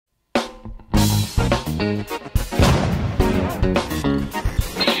G'day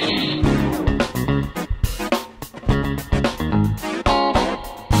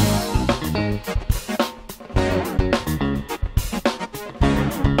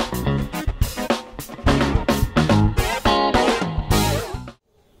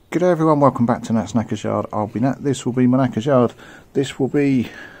everyone, welcome back to Nat's Knackers Yard. I'll be Nat, this will be my Knackers Yard. This will be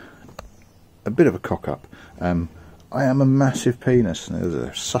a bit of a cock up. I am a massive penis. There's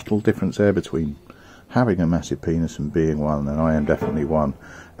a subtle difference there between having a massive penis and being one, and I am definitely one.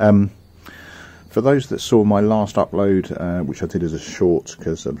 For those that saw my last upload, which I did as a short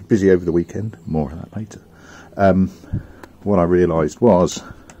because I was busy over the weekend, more of that later, what I realised was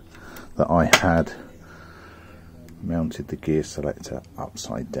that I had mounted the gear selector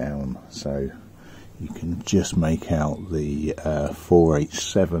upside down, so you can just make out the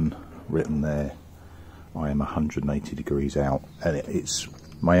 4H7 written there. I am 180 degrees out, and it's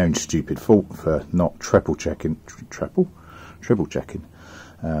my own stupid fault for not triple checking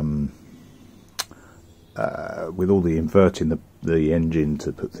with all the inverting the engine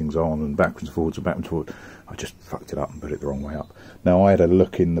to put things on and backwards and forwards and backwards and forwards. I just fucked it up and put it the wrong way up. Now, I had a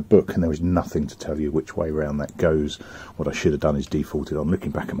look in the book and there was nothing to tell you which way around that goes. What I should have done is defaulted on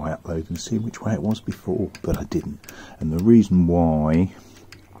looking back at my upload and seeing which way it was before, but I didn't. And the reason why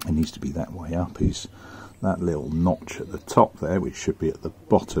it needs to be that way up is that little notch at the top there, which should be at the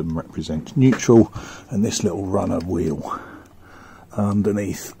bottom, represents neutral, and this little runner wheel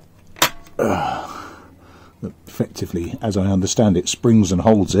underneath that effectively, as I understand it, springs and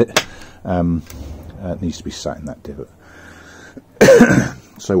holds it. It needs to be sat in that divot.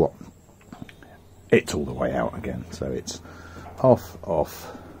 So what? It's all the way out again. So it's off,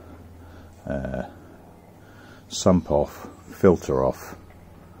 sump off, filter off,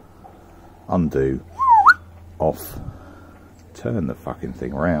 undo, off, turn the fucking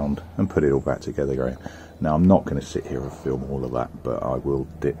thing around and put it all back together again. Now, I'm not going to sit here and film all of that, but I will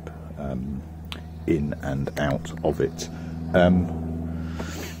dip in and out of it.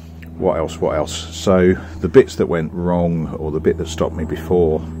 What else? So the bits that went wrong, or the bit that stopped me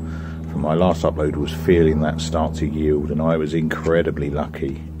before from my last upload, was feeling that start to yield, and I was incredibly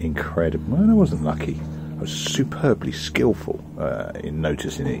lucky. Well, I wasn't lucky. I was superbly skillful in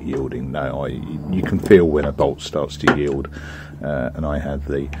noticing it yielding. No, you can feel when a bolt starts to yield, and I had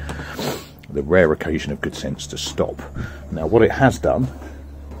the rare occasion of good sense to stop. Now, what it has done,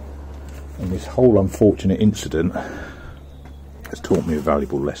 and this whole unfortunate incident, has taught me a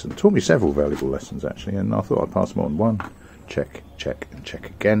valuable lesson. Taught me several valuable lessons, actually, and I thought I'd pass them on. One, check, and check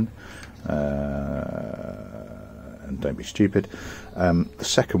again, and don't be stupid. The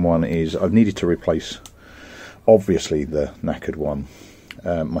second one is I've needed to replace, obviously, the knackered one.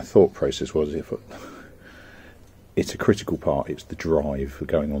 My thought process was, if it's a critical part, it's the drive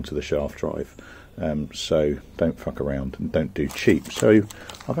going onto the shaft drive. So don't fuck around and don't do cheap. So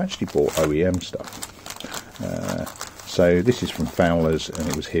I've actually bought OEM stuff. So this is from Fowler's, and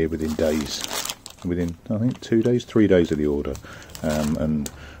it was here within days. Within, I think, 2 days, 3 days of the order. And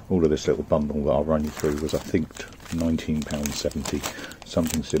all of this little bundle that I'll run you through was, I think, £19.70,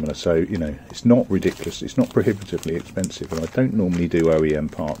 something similar. So, you know, it's not ridiculous. It's not prohibitively expensive, and I don't normally do OEM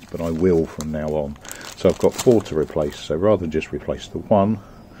parts, but I will from now on. So I've got 4 to replace. So rather than just replace the one,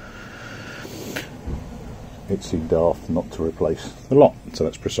 it seemed daft not to replace the lot. So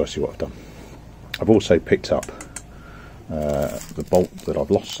that's precisely what I've done. I've also picked up the bolt that I've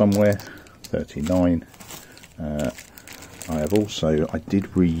lost somewhere, 39. I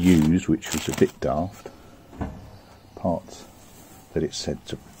did reuse, which was a bit daft, parts that it said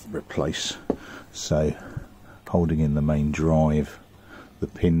to replace. So holding in the main drive, the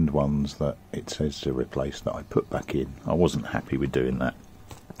pinned ones that it says to replace, that I put back in. I wasn't happy with doing that,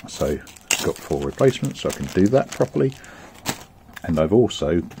 so I've got 4 replacements, so I can do that properly. And I've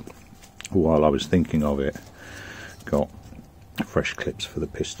also, while I was thinking of it, got fresh clips for the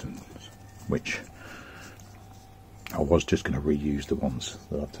pistons, which I was just going to reuse the ones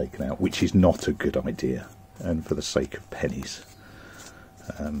that I've taken out, which is not a good idea, and for the sake of pennies,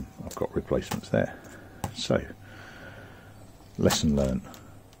 I've got replacements there. So, lesson learnt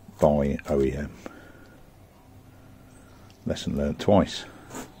by OEM. Lesson learnt twice.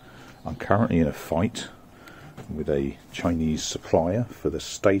 I'm currently in a fight with a Chinese supplier for the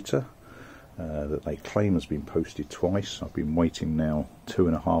stator that they claim has been posted twice. I've been waiting now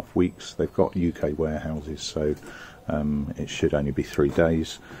 2.5 weeks. They've got UK warehouses, so it should only be 3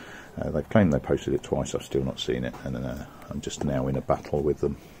 days. They've claimed they posted it twice. I've still not seen it, and I'm just now in a battle with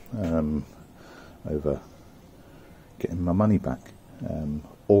them over getting my money back,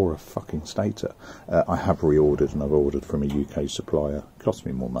 or a fucking stator. I have reordered, and I've ordered from a UK supplier. It cost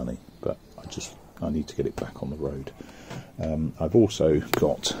me more money, but I just I need to get it back on the road. I've also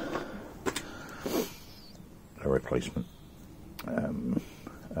got a replacement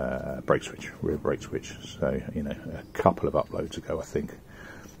brake switch, rear brake switch. So, you know, a couple of uploads ago, I think,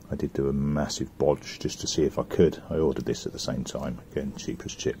 I did do a massive bodge just to see if I could. I ordered this at the same time. Again, cheap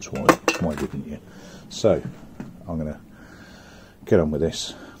as chips, why wouldn't you? So, I'm going to get on with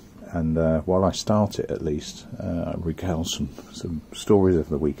this, and while I start it at least, I regale some stories of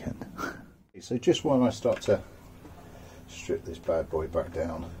the weekend. So just while I start to strip this bad boy back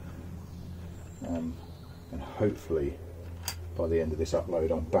down, and hopefully by the end of this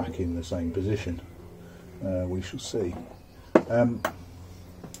upload I'm back in the same position, we shall see.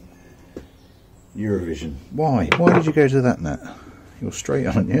 Eurovision. Why did you go to that, Nat? You're straight,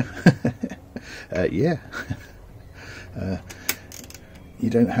 aren't you? Yeah. You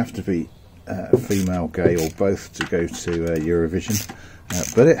don't have to be female, gay or both to go to Eurovision,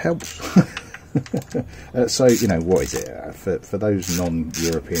 but it helps. So, you know, what is it? For those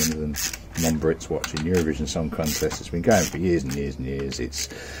non-Europeans and non-Brits watching, Eurovision Song Contest, it's been going for years and years and years. It's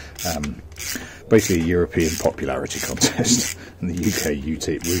basically a European popularity contest, and the UK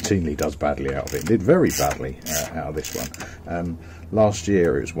routinely does badly out of it. It did very badly out of this one. Last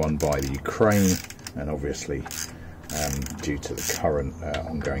year it was won by the Ukraine, and obviously due to the current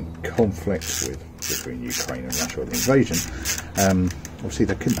ongoing conflict between Ukraine and Russia, the invasion, obviously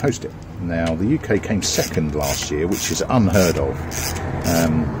they couldn't host it. Now, the UK came second last year, which is unheard of.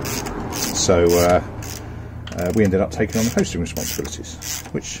 So we ended up taking on the hosting responsibilities,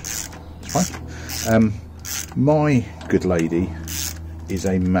 which is fine. My good lady is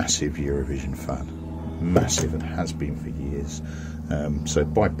a massive Eurovision fan, massive, and has been for years. So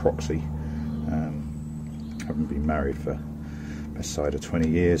by proxy, having been married for best side of 20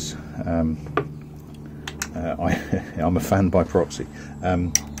 years, I'm a fan by proxy.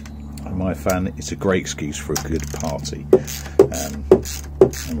 Am I a fan? It's a great excuse for a good party, and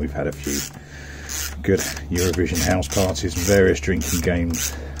we've had a few good Eurovision house parties and various drinking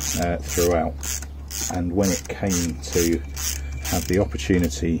games throughout. And when it came to have the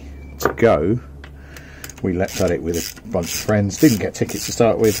opportunity to go, we leapt at it with a bunch of friends. Didn't get tickets to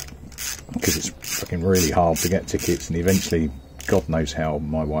start with because it's fucking really hard to get tickets, and eventually, God knows how,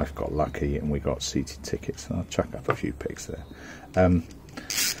 my wife got lucky and we got seated tickets, and I'll chuck up a few pics there.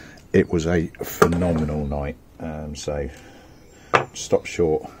 It was a phenomenal night. So stopped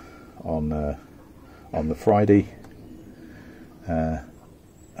short on the Friday. Yeah,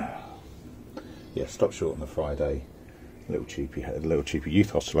 stopped short on the Friday. A little cheapy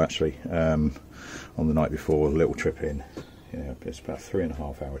youth hostel actually. On the night before, a little trip in. You know, it's about a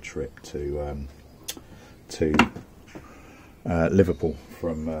 3.5 hour trip to Liverpool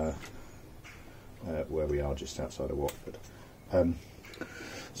from where we are, just outside of Watford.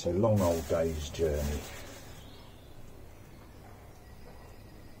 So long old day's journey.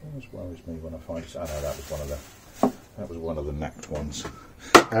 It always worries me when I find it. Oh no, that was one of the knacked ones.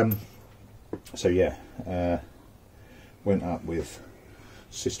 So yeah, went up with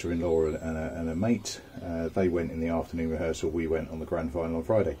sister-in-law and a mate. They went in the afternoon rehearsal. We went on the grand final on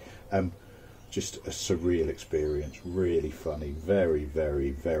Friday. Just a surreal experience, really funny, very,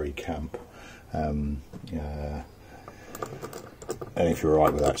 very, very camp. And if you're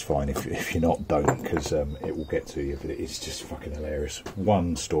alright with that, it's fine. If you're not, don't, because it will get to you. But it's just fucking hilarious.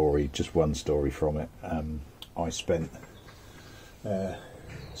 One story from it.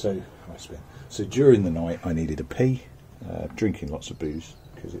 So during the night, I needed a pee, drinking lots of booze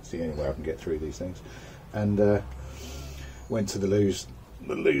because it's the only way I can get through these things, and went to the loos.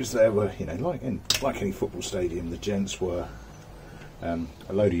 The loos there were, you know, like any football stadium. The gents were a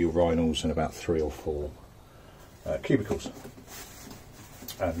load of urinals and about 3 or 4 cubicles.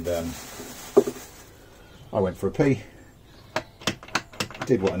 And I went for a pee,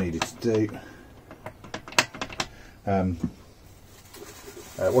 did what I needed to do,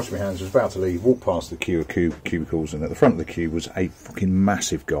 washed my hands, was about to leave, walked past the queue of cubicles, and at the front of the queue was a fucking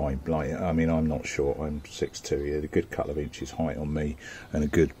massive guy. Like, I mean, I'm not short, I'm 6'2", he had a good couple of inches height on me and a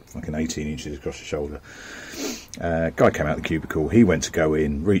good fucking 18 inches across the shoulder. Guy came out of the cubicle, he went to go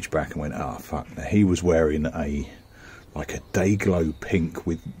in, reached back and went, ah, fuck. Now, he was wearing a day glow pink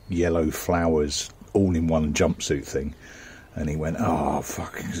with yellow flowers all in one jumpsuit thing, and he went, oh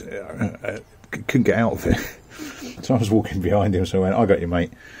fuck, couldn't get out of it. So I was walking behind him, so I went, I got you,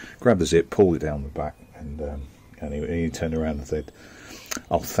 mate. Grabbed the zip, pulled it down the back, and he turned around and said,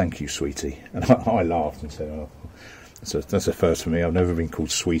 oh, thank you, sweetie. And I laughed and said, oh, that's a first for me. I've never been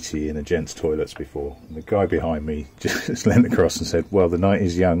called sweetie in a gents' toilets before. And the guy behind me just leant across and said, well, the night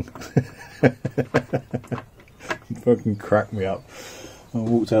is young. Fucking cracked me up. I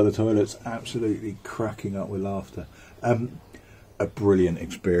walked out of the toilets absolutely cracking up with laughter. A brilliant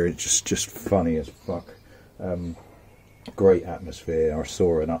experience, just funny as fuck. Great atmosphere. I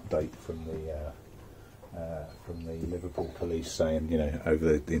saw an update from the Liverpool police saying, you know,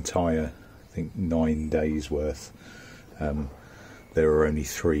 over the entire, I think, 9 days worth, there were only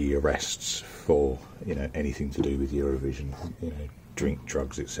 3 arrests for, you know, anything to do with Eurovision, you know, drink,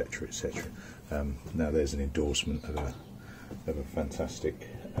 drugs, etc., etc. Now there's an endorsement of a fantastic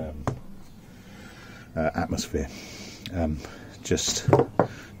atmosphere. Just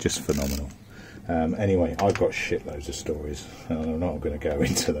phenomenal. Anyway, I've got shitloads of stories, and I'm not going to go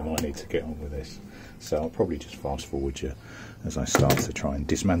into them. I need to get on with this, so I'll probably just fast forward you as I start to try and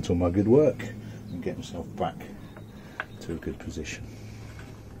dismantle my good work and get myself back to a good position.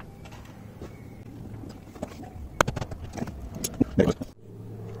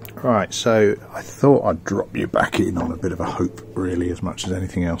 Right, so I thought I'd drop you back in on a bit of a hope, really, as much as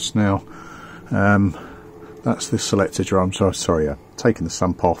anything else. Now, that's the selector drum. So sorry, I've taken the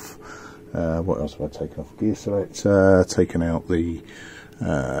sump off. What else have I taken off? Gear selector, taken out the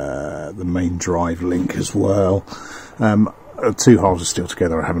main drive link as well. 2 halves are still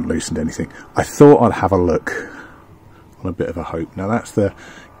together. I haven't loosened anything. I thought I'd have a look on a bit of a hope. Now that's the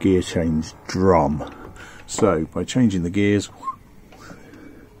gear change drum. So by changing the gears,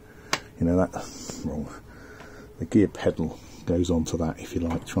 you know, that the gear pedal goes onto that, if you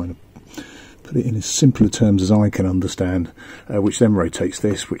like, trying to put it in as simpler terms as I can understand, which then rotates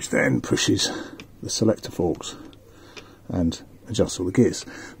this, which then pushes the selector forks and adjusts all the gears.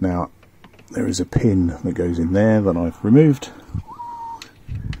 Now there is a pin that goes in there that I've removed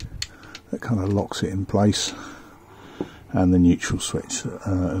that kind of locks it in place, and the neutral switch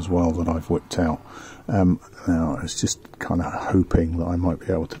as well that I've whipped out. Now I was just kind of hoping that I might be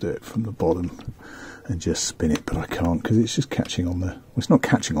able to do it from the bottom and just spin it, but I can't, because it's just catching on the, well, it's not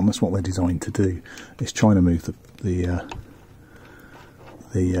catching on, that's what they're designed to do. It's trying to move the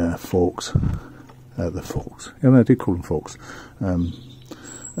forks, yeah, no, I do call them forks,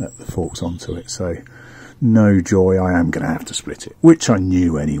 the forks onto it. So no joy, I am going to have to split it, which I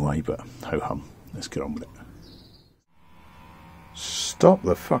knew anyway, but ho hum, let's get on with it. Stop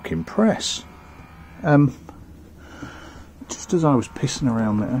the fucking press. Just as I was pissing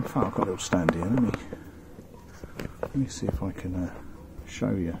around there, in fact I've got a little stand here, let me see if I can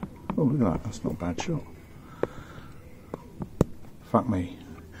show you. Oh, look at that, that's not a bad shot. Fuck me.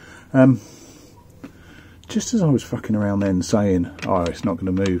 Just as I was fucking around then saying, oh, it's not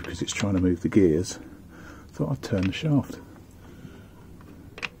going to move because it's trying to move the gears, I thought I'd turn the shaft.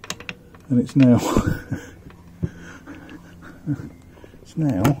 And it's now it's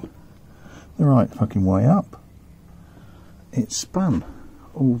now the right fucking way up. It's spun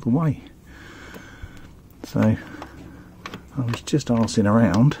all the way. So I was just arsing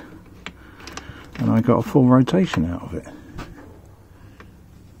around and I got a full rotation out of it,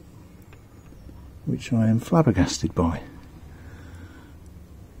 which I am flabbergasted by.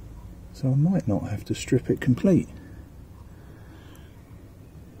 So I might not have to strip it complete.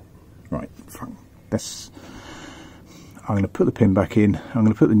 Right, I'm going to put the pin back in, I'm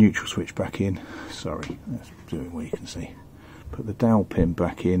going to put the neutral switch back in. Sorry, let's do it where you can see. Put the dowel pin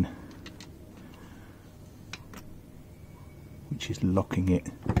back in, which is locking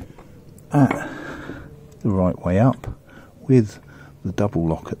it at the right way up with the double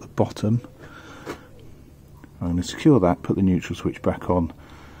lock at the bottom. I'm going to secure that, put the neutral switch back on,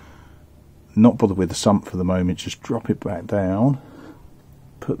 not bother with the sump for the moment, just drop it back down,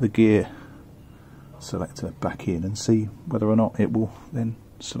 put the gear selector back in and see whether or not it will then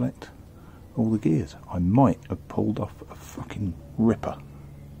select all the gears. I might have pulled off a fucking ripper.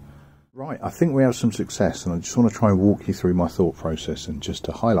 Right, I think we have some success, and I just want to try and walk you through my thought process, and just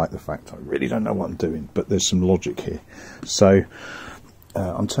to highlight the fact I really don't know what I'm doing, but there's some logic here. So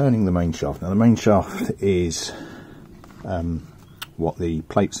I'm turning the main shaft. Now the main shaft is what the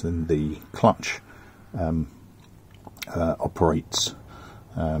plates and the clutch operates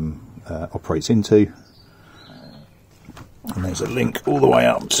into, and there's a link all the way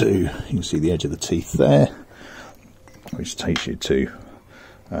up to, you can see the edge of the teeth there, which takes you to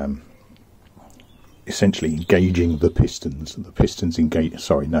essentially engaging the pistons. The pistons engage,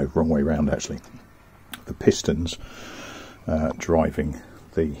 sorry, no, wrong way round actually. The pistons driving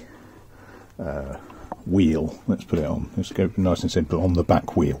the wheel, let's put it on, let's go nice and simple, on the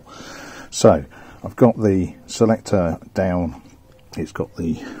back wheel. So I've got the selector down, it's got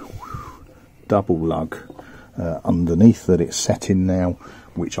the double lug underneath that it's set in now,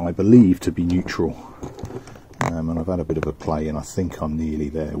 which I believe to be neutral, and I've had a bit of a play and I think I'm nearly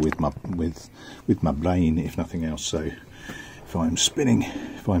there with my brain, if nothing else. So if I'm spinning,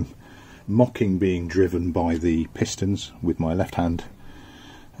 if I'm mocking being driven by the pistons with my left hand.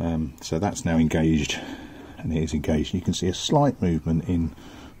 So that's now engaged, and it is engaged. You can see a slight movement in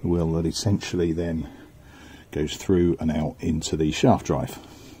the wheel that essentially then goes through and out into the shaft drive.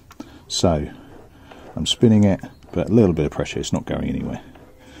 So I'm spinning it, but a little bit of pressure, it's not going anywhere.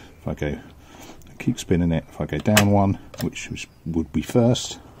 If I go, keep spinning it, if I go down one, which would be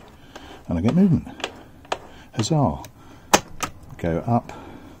first, and I get movement. Huzzah! Go up,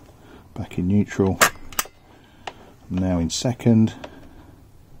 back in neutral, now in second,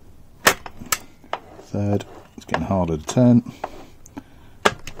 third, it's getting harder to turn.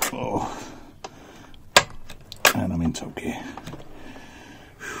 Oh. And I'm in top gear.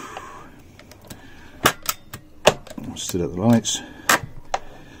 I'm still at the lights.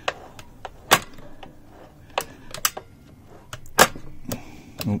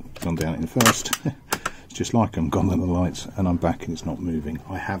 Oh, gone down in first. It's just like I'm gone down the lights, and I'm back and it's not moving.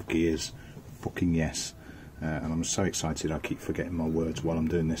 I have gears, fucking yes. And I'm so excited I keep forgetting my words while I'm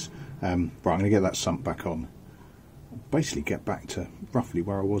doing this. Right, I'm going to get that sump back on. Basically get back to roughly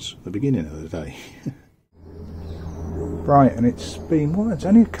where I was at the beginning of the day. Right, and it's been, well, it's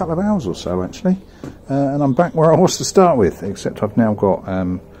only a couple of hours or so actually, and I'm back where I was to start with, except I've now got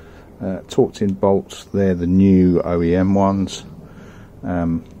torqued in bolts. They're the new OEM ones.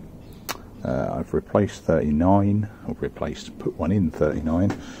 I've replaced 39, or put one in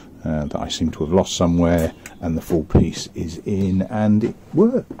 39 that I seem to have lost somewhere, and the full piece is in and it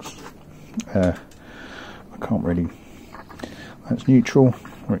works. I can't really, that's neutral,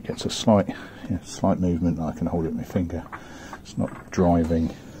 where it gets a slight movement, and I can hold it with my finger. It's not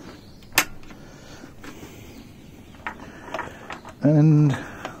driving. And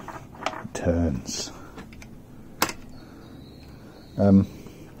it turns.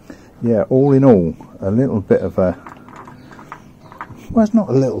 Yeah, all in all, a little bit of a, well, it's not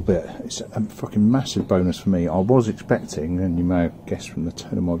a little bit, it's a fucking massive bonus for me. I was expecting, and you may have guessed from the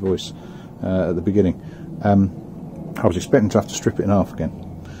tone of my voice at the beginning, I was expecting to have to strip it in half again.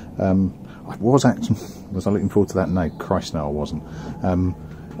 I was I looking forward to that? No, Christ no, I wasn't.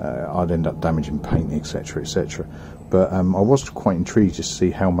 I'd end up damaging paint, etc, etc. But I was quite intrigued to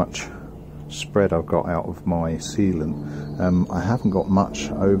see how much spread I've got out of my sealant. I haven't got much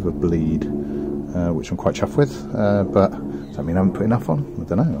over bleed, which I'm quite chuffed with, but does that mean I haven't put enough on? I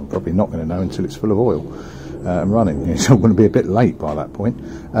don't know. I'm probably not going to know until it's full of oil and running. It's all going to be a bit late by that point.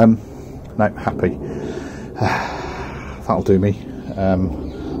 No, happy. That'll do me.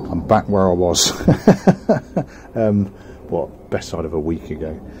 I'm back where I was. What, best side of a week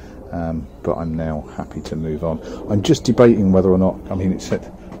ago. But I'm now happy to move on. I'm just debating whether or not, I mean, it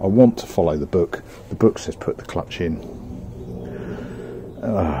said I want to follow the book. The book says put the clutch in.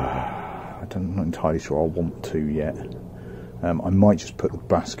 I'm not entirely sure I want to yet. I might just put the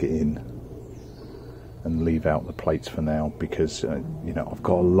basket in and leave out the plates for now, because you know, I've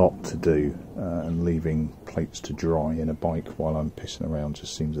got a lot to do, and leaving plates to dry in a bike while I'm pissing around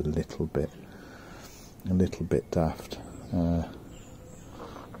just seems a little bit daft.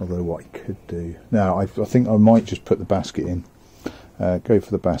 Although what I could do now, I think I might just put the basket in, go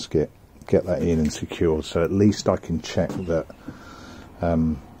for the basket, get that in and secured, so at least I can check that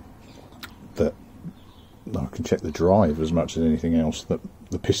I can check the drive as much as anything else, that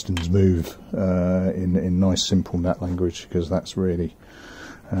the pistons move in nice simple nat language, because that's really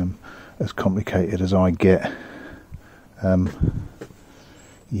as complicated as I get.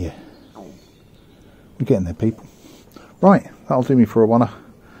 Yeah, we're getting there, people. Right, that'll do me for a oneer.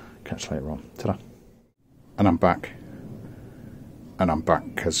 Catch you later on. Ta-da. And I'm back. And I'm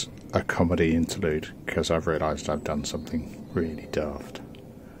back as a comedy interlude, because I've realised I've done something really daft.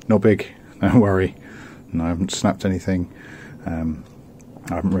 Not big, don't worry. No, I haven't snapped anything. I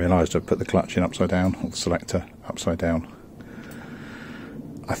haven't realised I've put the clutch in upside down, or the selector upside down.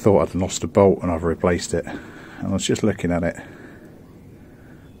 I thought I'd lost a bolt and I've replaced it. And I was just looking at it.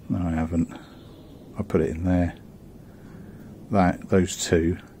 No, I haven't. I put it in there. Those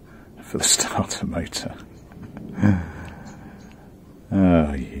two for the starter motor.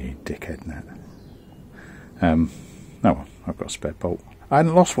 Oh, you dickhead, Nat. Oh well, I've got a spare bolt. I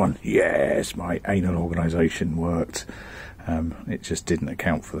hadn't lost one. Yes, my anal organisation worked. It just didn't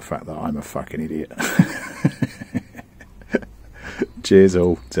account for the fact that I'm a fucking idiot. Cheers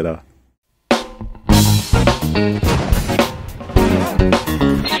all. Ta-da.